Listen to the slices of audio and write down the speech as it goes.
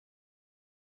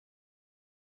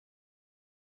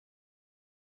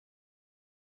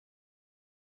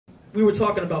we were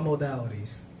talking about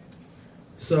modalities.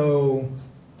 So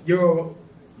you're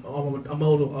a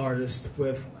modal artist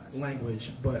with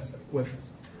language, but with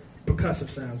percussive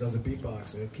sounds as a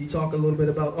beatboxer. Can you talk a little bit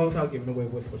about, without giving away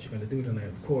with what you're going to do tonight,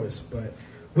 of course, but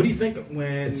what do you think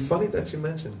when... It's funny that you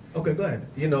mentioned. Okay, go ahead.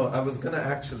 You know, I was going to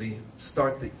actually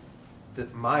start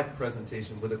my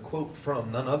presentation with a quote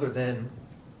from none other than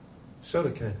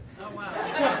Shodekeh. Oh,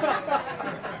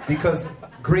 wow. Because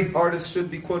great artists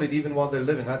should be quoted even while they're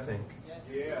living, I think.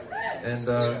 Yes.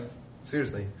 And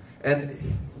seriously. And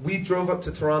we drove up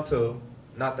to Toronto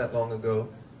not that long ago.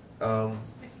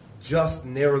 Just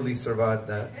narrowly survived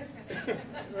that.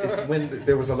 It's when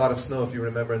there was a lot of snow, if you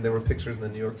remember, and there were pictures in the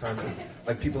New York Times of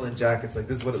like people in jackets, like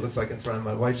this is what it looks like in Toronto.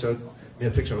 My wife showed me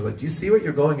a picture. I was like, do you see what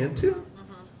you're going into?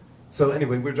 So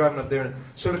anyway, we're driving up there, and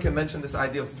Shodekeh mentioned this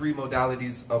idea of 3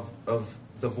 modalities of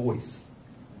the voice.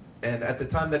 And at the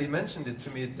time that he mentioned it to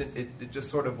me, it just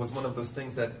sort of was one of those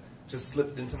things that just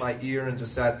slipped into my ear and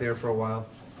just sat there for a while.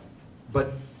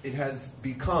 But it has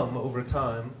become, over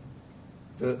time,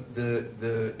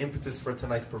 the impetus for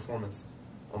tonight's performance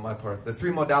on my part. The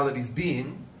 3 modalities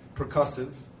being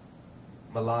percussive,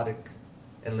 melodic,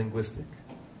 and linguistic.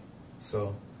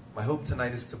 So my hope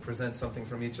tonight is to present something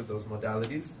from each of those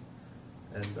modalities,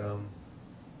 and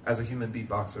as a human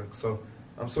beatboxer. So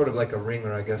I'm sort of like a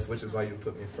ringer, I guess, which is why you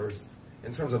put me first.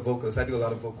 In terms of vocalists, I do a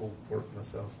lot of vocal work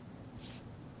myself.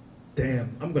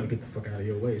 Damn, I'm gonna get the fuck out of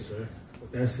your way, sir.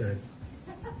 With that said,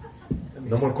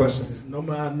 no more questions. No,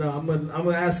 I'm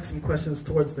gonna ask some questions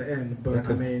towards the end, but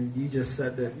okay. I mean, you just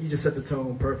set the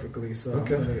tone perfectly. So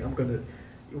okay. I'm gonna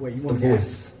wait. You want the me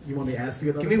voice. You want me to ask you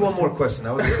another? Give me question? one more question.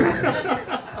 I was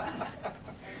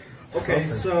okay,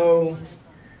 so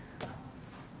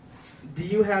do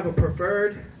you have a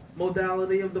preferred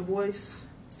modality of the voice?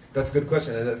 That's a good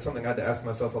question. That's something I had to ask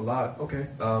myself a lot. Okay.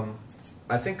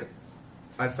 I think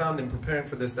I found in preparing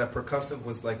for this that percussive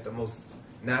was like the most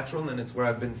natural, and it's where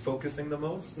I've been focusing the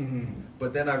most. Mm-hmm.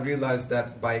 But then I realized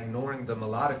that by ignoring the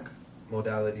melodic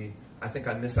modality, I think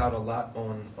I miss out a lot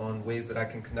on ways that I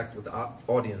can connect with the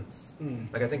audience.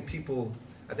 Mm. Like I think people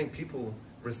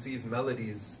receive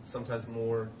melodies sometimes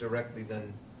more directly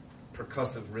than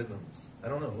percussive rhythms. I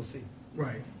don't know. We'll see.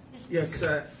 Right. Yeah, because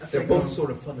they're both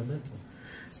sort of fundamental.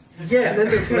 Yeah. And then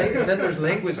there's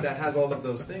language that has all of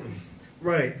those things.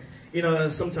 Right. You know,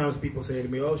 sometimes people say to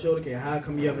me, "Oh, Shodekeh, how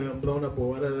come you haven't blown up?"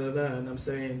 or da da da. And I'm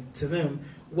saying to them,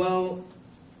 well,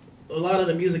 a lot of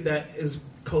the music that is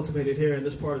cultivated here in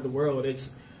this part of the world,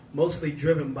 it's mostly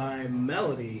driven by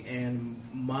melody, and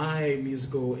my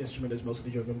musical instrument is mostly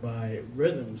driven by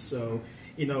rhythm. So,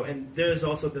 you know, and there's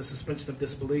also the suspension of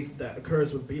disbelief that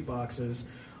occurs with beatboxers.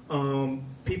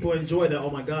 People enjoy the "oh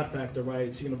my god" factor, right?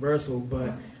 It's universal,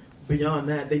 but beyond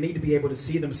that, they need to be able to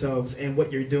see themselves in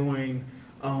what you're doing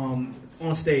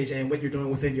on stage and what you're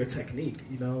doing within your technique,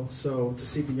 you know. So to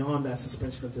see beyond that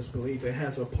suspension of disbelief, it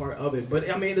has a part of it. But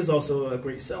I mean, there's also a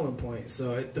great selling point.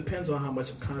 So it depends on how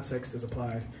much context is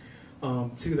applied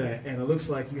to that. And it looks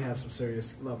like you have some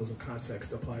serious levels of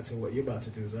context applied to what you're about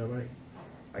to do. Is that right?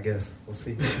 I guess. We'll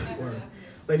see. Word.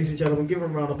 Ladies and gentlemen, give him a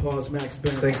round of applause, Max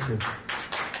Ben. Thank you.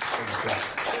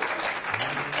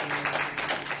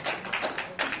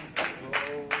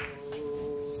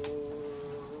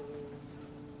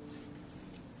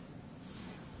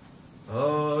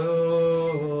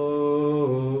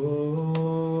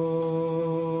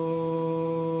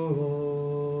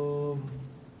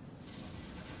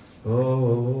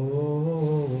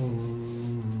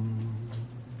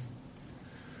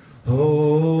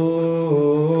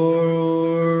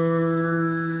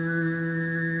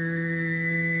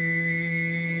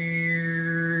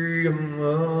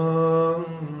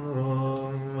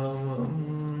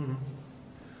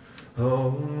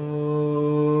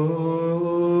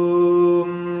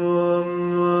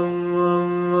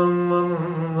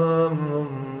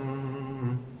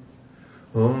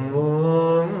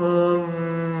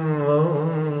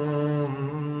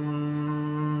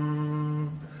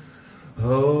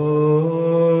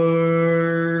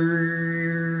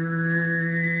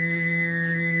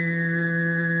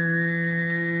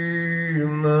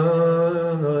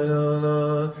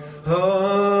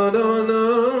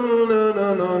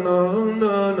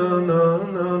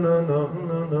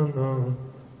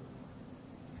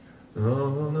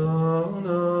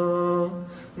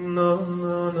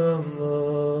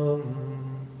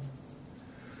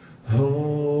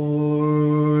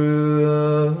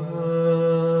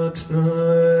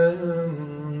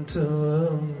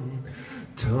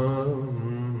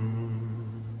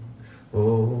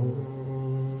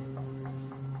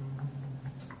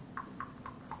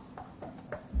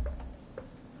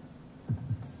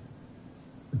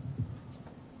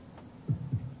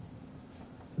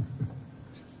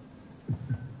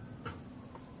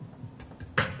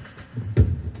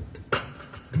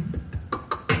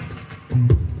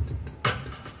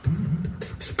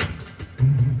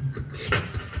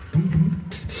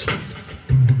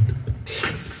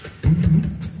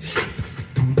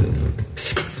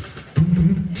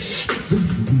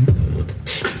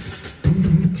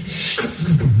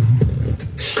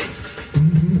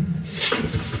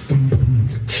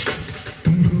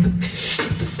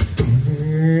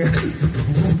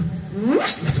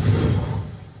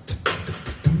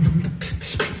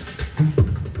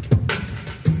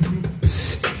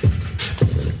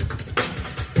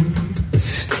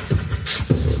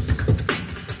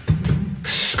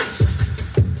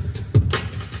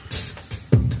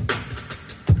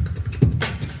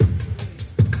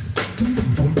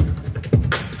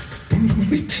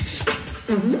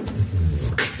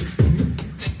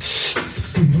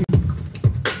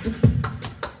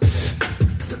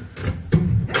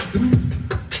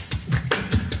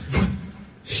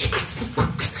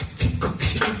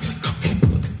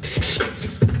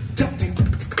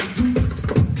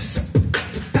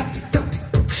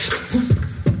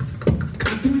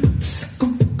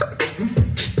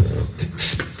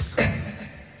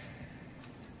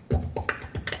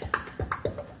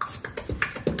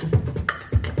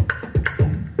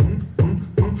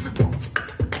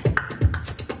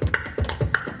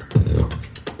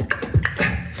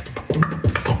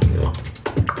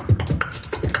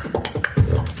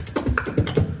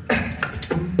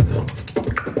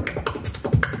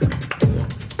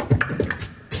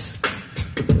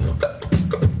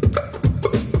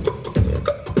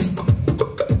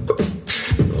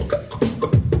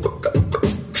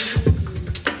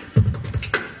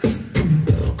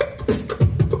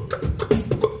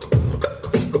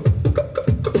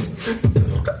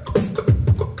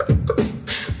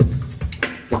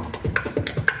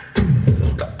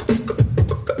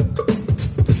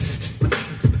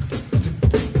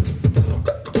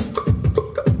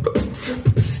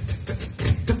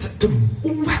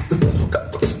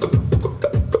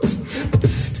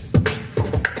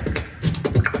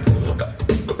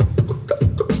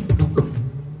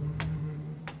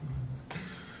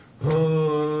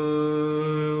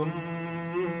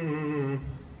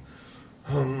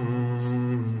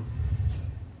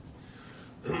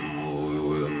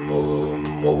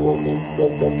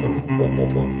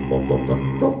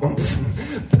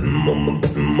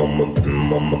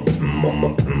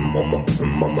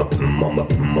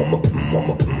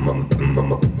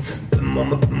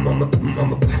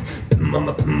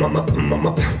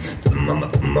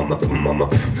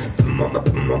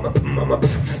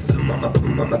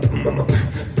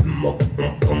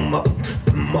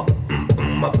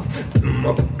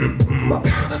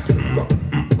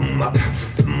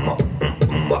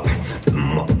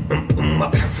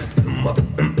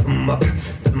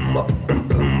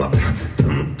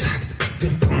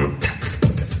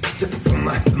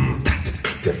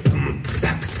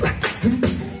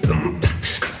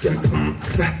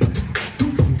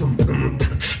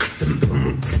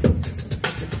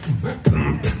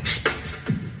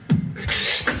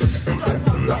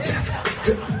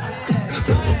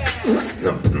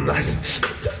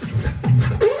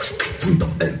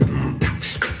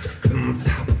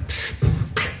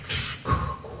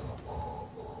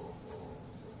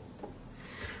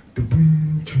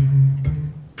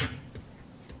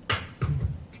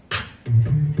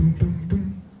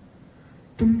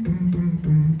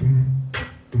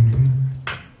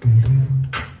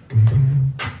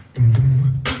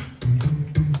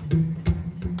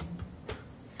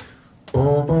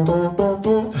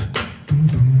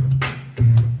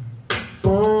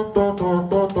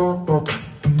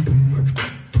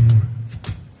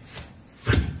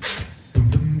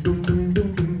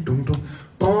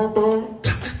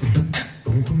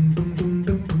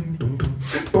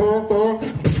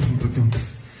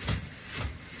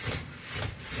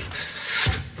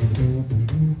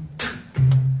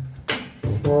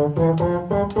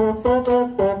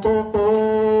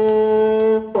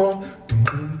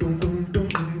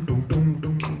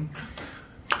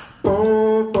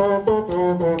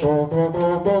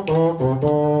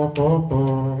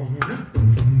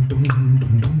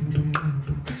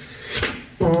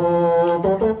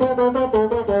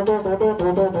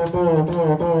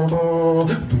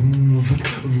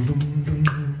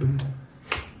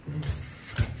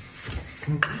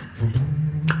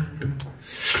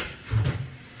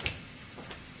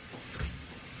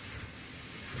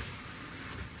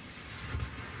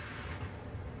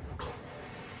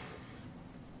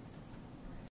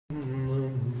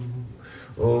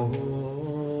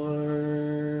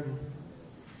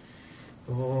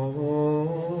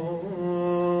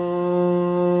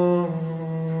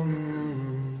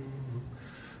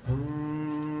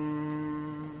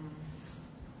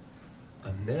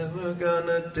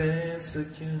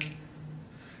 Again.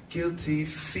 Guilty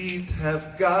feet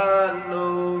have got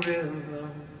no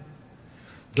rhythm.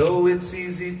 Though it's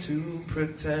easy to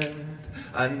pretend,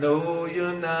 I know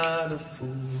you're not a fool.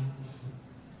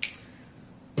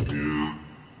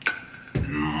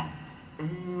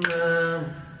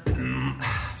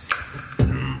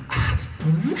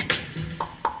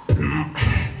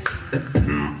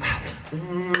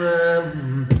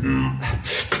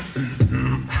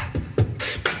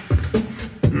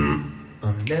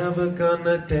 Never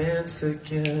gonna dance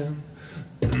again.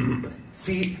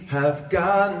 Feet have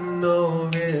got no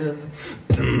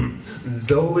rhythm.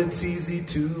 Though it's easy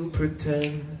to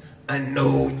pretend, I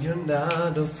know you're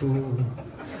not a fool.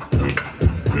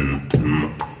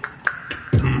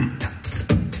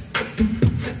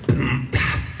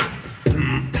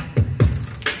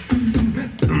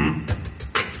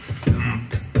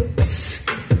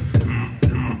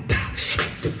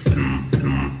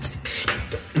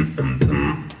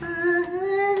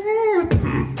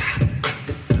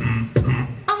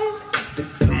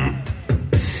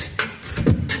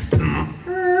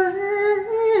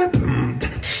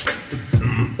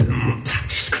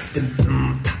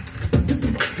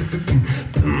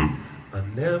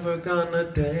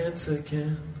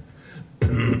 Again.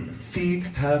 Feet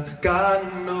have got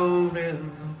no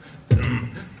rhythm.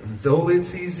 Though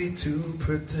it's easy to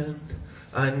pretend,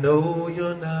 I know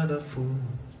you're not a fool.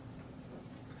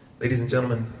 Ladies and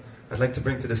gentlemen, I'd like to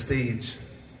bring to the stage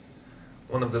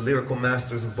one of the lyrical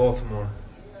masters of Baltimore.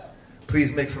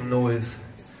 Please make some noise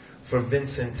for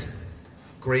Vincent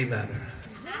GreyMatter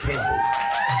Campbell.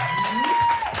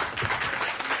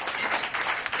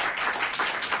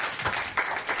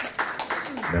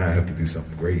 Now I have to do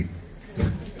something great.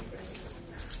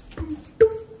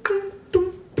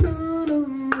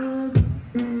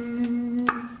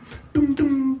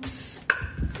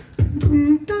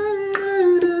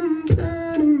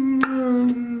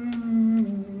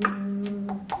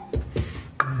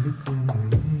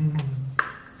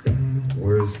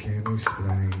 Words can't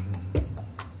explain.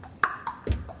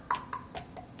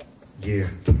 Yeah,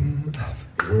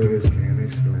 words can't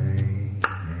explain.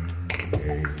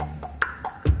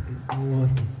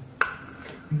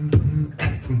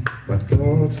 My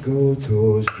thoughts go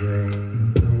towards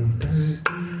dreams.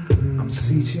 I'm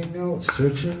searching out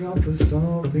for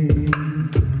something.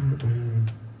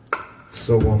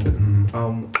 So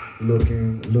I'm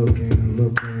looking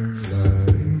like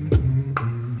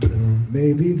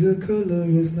maybe the color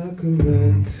is not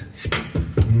correct.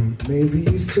 Maybe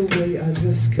it's the way I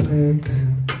just connect.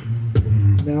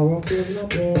 Now I feel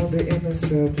I'm on the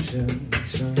interception.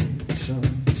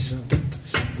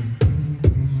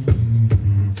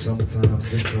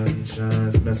 Sometimes the sun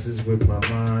shines, messes with my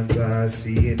mind's eye.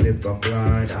 Seeing if I'm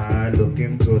blind, I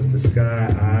looking towards the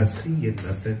sky. I see it,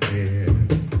 nothing there.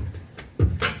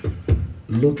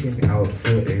 Looking out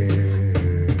for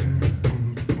air.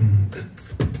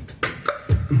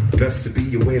 Best to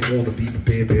be aware, more to be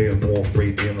prepared, more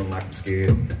afraid, feeling like I'm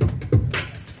scared.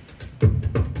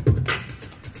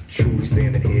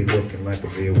 like a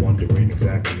bear, wondering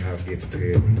exactly how to get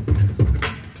prepared.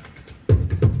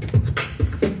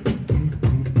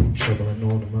 Troubling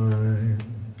on the mind,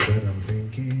 but I'm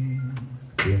thinking,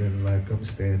 feeling like I'm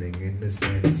standing in the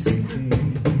sand and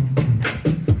sinking.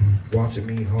 Watching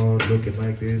me hard, looking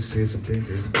like this is something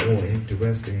that's more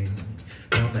interesting.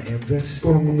 I'm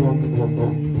investing.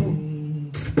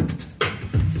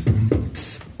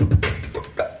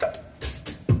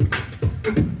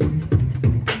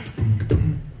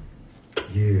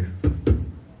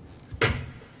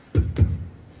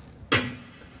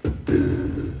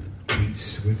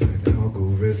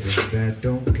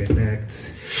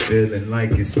 Feeling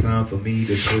like it's time for me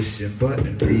to push and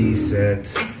button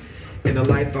reset. In a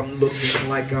life I'm looking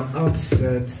like I'm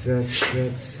upset.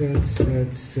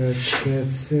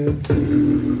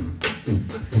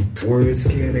 Words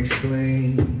can't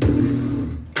explain.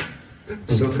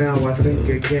 So now I think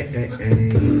again.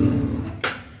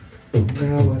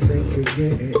 Now I think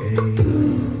again.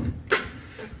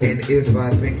 And if I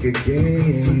think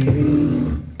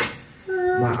again,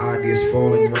 my ideas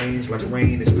fall in range like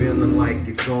rain. It's feeling like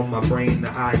it's on my brain.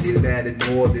 The idea that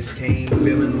ignore this came.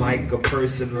 Feeling like a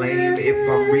person lame. If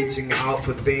I'm reaching out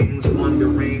for things,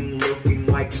 wondering, looking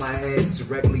like my head's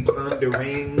regularly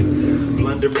thundering.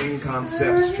 Blundering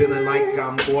concepts, feeling like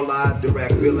I'm more live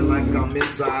direct. Feeling like I'm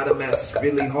inside a mess.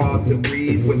 Really hard to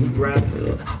breathe with breath.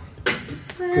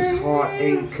 Cause heart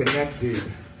ain't connected.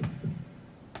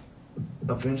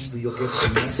 Eventually you'll get the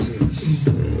message.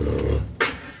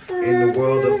 In the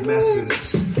world of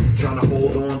messes, trying to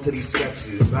hold on to these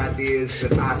sketches, ideas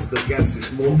that I still guess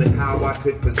is more than how I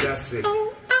could possess it.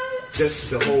 Just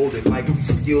to hold it, like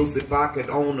these skills if I could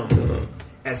own them,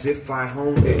 as if I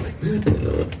honed it.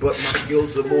 But my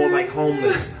skills are more like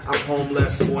homeless. I'm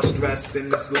homeless, more stressed in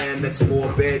this land that's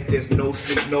more bed. There's no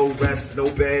sleep, no rest, no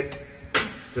bed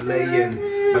to lay in.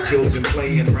 My children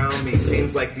playing around me,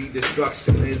 seems like the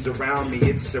destruction is around me.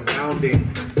 It's surrounding.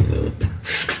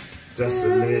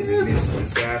 Desolate in its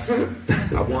disaster.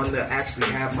 I want to actually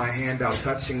have my hand out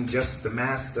touching just the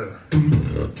master.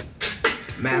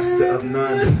 Master of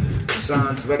none.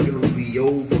 Shines regularly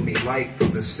over me like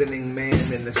the sinning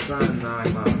man in the sun.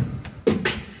 I'm a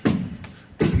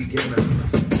beginner.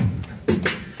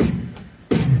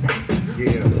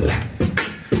 Yeah.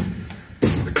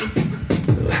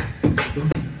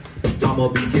 I'm a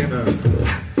beginner.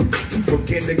 From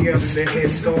kindergarten to head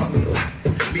start.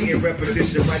 Be in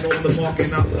repetition right on the mark,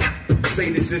 and I say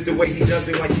this is the way he does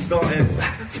it, like he's starting.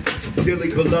 Dearly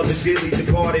beloved, dearly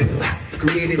departed.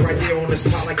 Created right there on the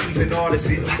spot like he's an artist.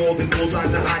 Hitting more than bullseye,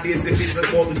 the ideas, if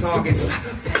it's more than targets.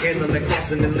 Intellect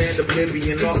crossing the land of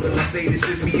oblivion, lost, and I say this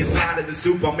is me inside of the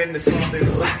soup. I'm in the something.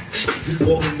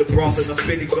 More than the broth, and I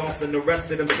spit exhausting. The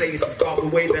rest of them say it's about the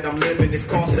way that I'm living. It's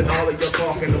costing all of your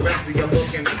talking, the rest of your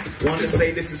looking. Want to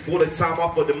say this is for the time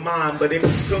off of the mind, but if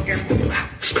it's took him,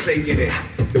 taking it.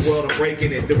 The world, I'm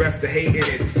breaking it. The rest are hating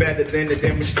it. It's better than the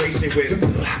demonstration with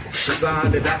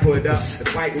design that I put up. The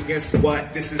fight against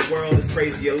what? This is world is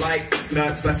crazy. You like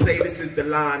nuts. I say this is the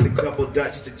line. The double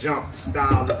dutch to jump. The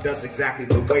style that does exactly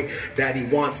the way that he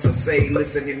wants. I say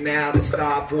listen here now. The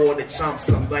style for the chumps.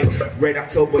 I'm like Red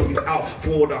October. You out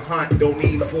for the hunt. Don't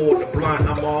need for the blunt.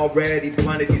 I'm already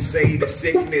blunted. You say the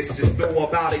sickness. Just throw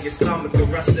up out of your stomach. The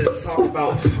rest of them talk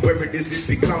about where it is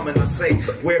becoming. I say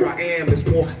where I am is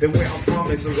more than where I'm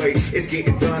from. It's a way it's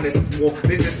getting done. It's more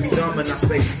than just me dumb. And I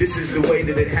say this is the way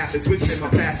that it happens. Switching my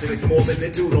passion. It's more than the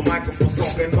dude on microphones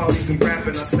talking about he be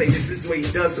rapping. I say this is the way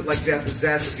he does it, like Jazz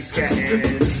Eliot be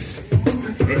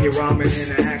scatting. And you're rhyming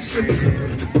in action.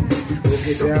 We'll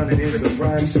get down and into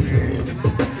fractions.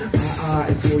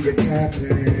 Until you're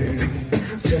captain.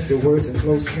 Check the words in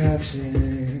closed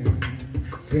caption.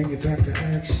 Bring it back to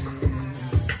action.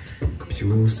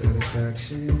 Pure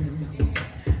satisfaction.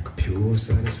 Pure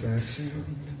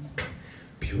satisfaction.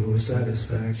 Pure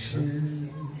satisfaction.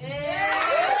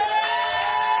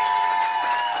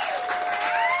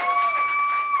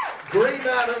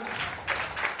 GreyMatter.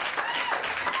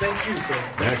 Thank you, sir.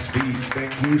 Max Beats,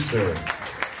 thank you, sir.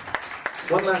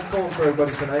 One last poem for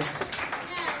everybody tonight.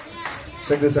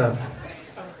 Check this out.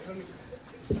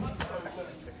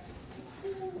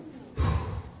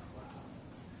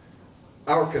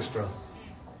 Orchestra.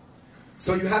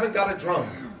 So you haven't got a drum,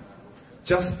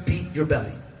 just beat your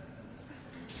belly.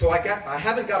 So I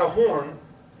haven't got a horn,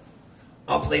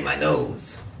 I'll play my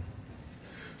nose.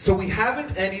 So we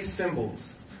haven't any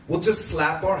cymbals, we'll just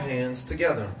slap our hands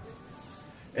together.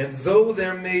 And though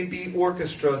there may be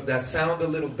orchestras that sound a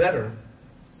little better,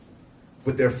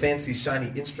 with their fancy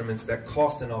shiny instruments that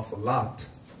cost an awful lot,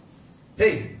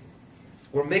 hey,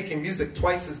 we're making music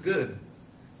twice as good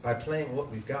by playing what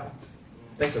we've got.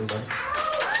 Thanks, everybody.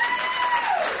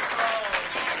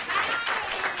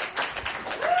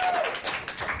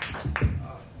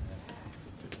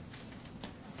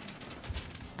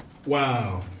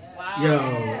 Wow.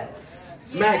 Yo.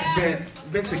 Max,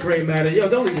 Vince at GreyMatter. Yo,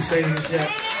 don't leave the stage yet.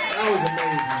 That was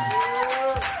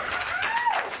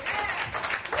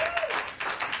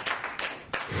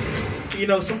amazing. You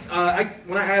know,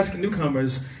 when I ask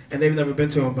newcomers and they've never been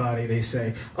to Embody, they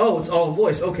say, "Oh, it's all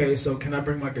voice. Okay, so can I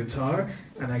bring my guitar?"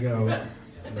 And I go,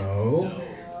 "No."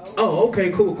 "Oh, okay,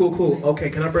 cool. Okay,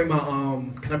 can I bring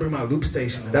my loop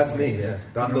station?" That's me. Yeah,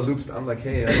 I'm the loop. I'm like,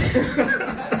 hey,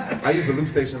 I use the loop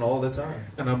station all the time.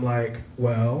 And I'm like,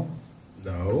 well,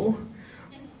 no.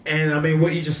 And I mean,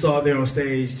 what you just saw there on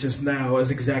stage just now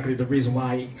is exactly the reason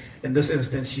why, in this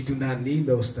instance, you do not need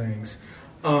those things.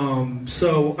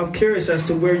 So I'm curious as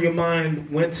to where your mind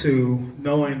went to,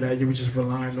 knowing that you were just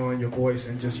relying on your voice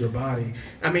and just your body.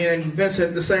 I mean, and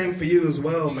Vincent, the same for you as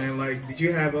well, man. Like, did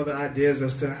you have other ideas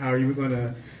as to how you were going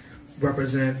to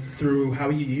represent through how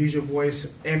you use your voice,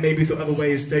 and maybe through other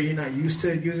ways that you're not used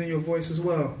to using your voice as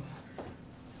well?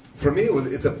 For me,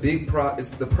 it's a big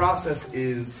the process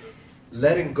is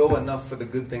letting go enough for the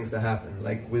good things to happen.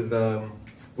 Like with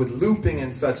looping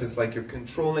and such, it's like you're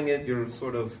controlling it. You're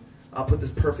sort of, I'll put this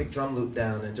perfect drum loop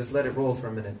down and just let it roll for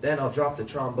a minute. Then I'll drop the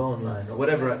trombone line or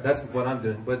whatever. That's what I'm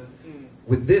doing. But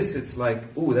with this, it's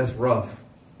like, ooh, that's rough.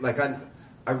 Like I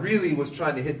really was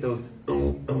trying to hit those,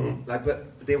 like, but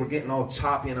they were getting all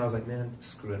choppy, and I was like, man,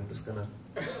 screw it, I'm just gonna.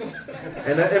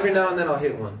 And every now and then I'll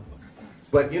hit one.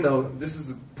 But you know, this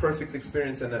is a perfect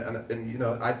experience, and you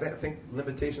know, I think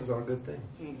limitations are a good thing.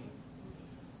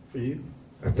 For you?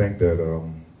 I think that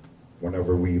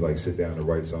whenever we like sit down to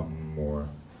write something or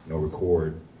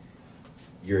record,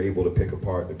 you're able to pick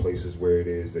apart the places where it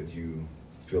is that you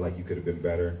feel like you could have been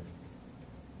better.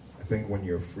 I think when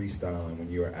you're freestyling,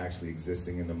 when you're actually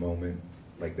existing in the moment,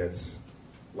 like that's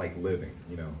like living,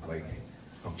 you know, like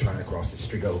I'm trying to cross the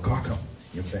street, oh, car come.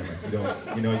 You know what I'm saying? Like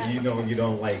you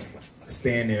don't like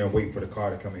stand there and wait for the car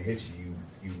to come and hit you.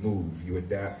 You move, you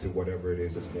adapt to whatever it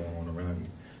is that's going on around you.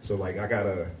 So like I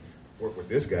gotta work with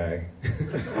this guy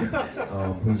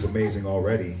who's amazing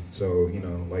already. So you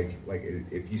know, like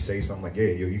if you say something like, "Yeah,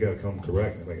 yo, you gotta come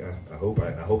correct," like I hope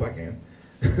I can.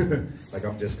 Like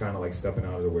I'm just kind of like stepping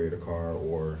out of the way of the car,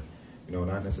 or you know,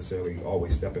 not necessarily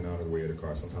always stepping out of the way of the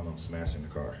car. Sometimes I'm smashing the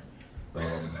car.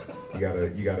 You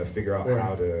gotta figure out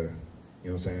how to, you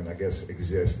know what I'm saying, I guess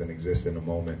exist in a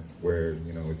moment where,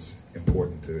 you know, it's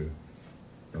important to, you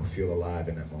know, feel alive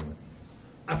in that moment.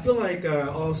 I feel like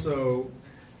also,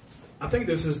 I think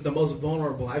this is the most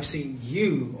vulnerable I've seen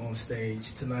you on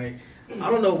stage tonight. I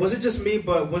don't know, was it just me,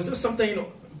 but was there something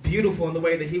beautiful in the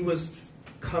way that he was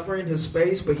covering his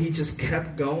face, but he just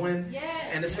kept going? Yeah.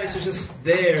 And his face was just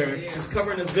there, just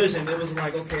covering his vision. It was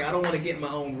like, okay, I don't want to get in my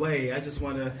own way. I just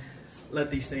want to let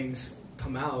these things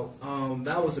come out.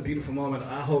 That was a beautiful moment.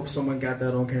 I hope someone got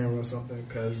that on camera or something,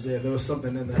 because yeah, there was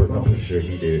something in that moment. I'm sure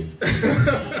he did.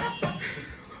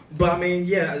 But I mean,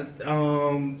 yeah,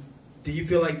 do you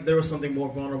feel like there was something more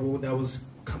vulnerable that was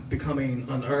becoming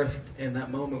unearthed in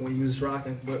that moment when you was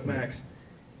rocking with Max?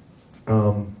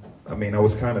 I mean, I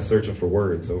was kind of searching for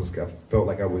words. I felt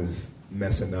like I was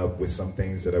messing up with some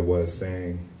things that I was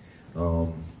saying,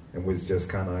 and was just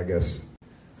kind of, I guess,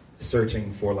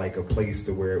 searching for like a place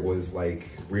to where it was like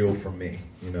real for me,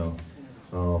 you know.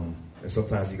 And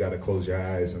sometimes you got to close your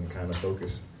eyes and kind of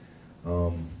focus.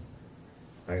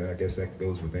 I guess that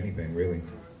goes with anything, really.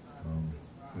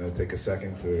 You know, take a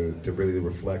second to really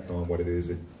reflect on what it is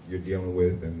that you're dealing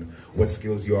with and what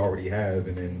skills you already have,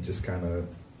 and then just kind of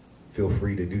feel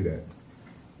free to do that.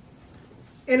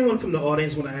 Anyone from the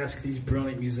audience want to ask these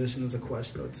brilliant musicians a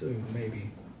question or two,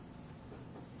 maybe?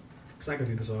 Because I could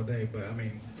do this all day, but I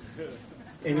mean,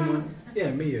 anyone?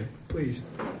 Yeah, Mia, please.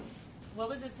 What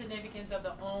was the significance of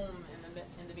the Om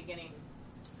in the beginning?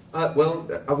 Well,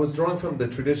 I was drawn from the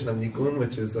tradition of Nigun,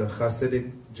 which is a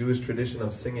Hasidic Jewish tradition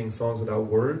of singing songs without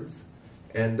words.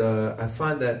 And I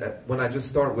find that when I just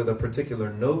start with a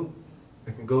particular note,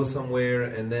 I can go somewhere,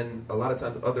 and then a lot of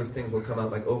times other things will come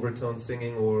out, like overtone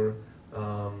singing or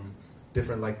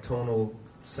different like tonal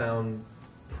sound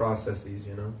processes,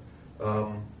 you know.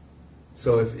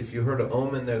 So if you heard an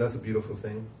Om in there, that's a beautiful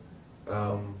thing.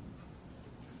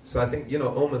 So I think, you know,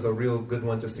 Om is a real good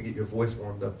one just to get your voice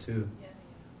warmed up too.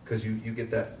 Because you get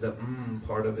the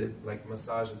part of it, like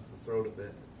massages the throat a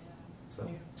bit. So,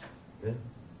 yeah.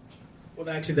 Well,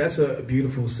 actually, that's a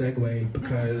beautiful segue,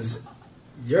 because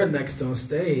you're next on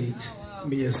stage,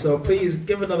 Mia. So please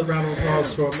give another round of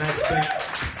applause for Max Bank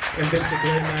and Vince at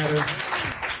GreyMatter.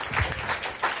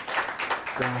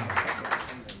 Wow.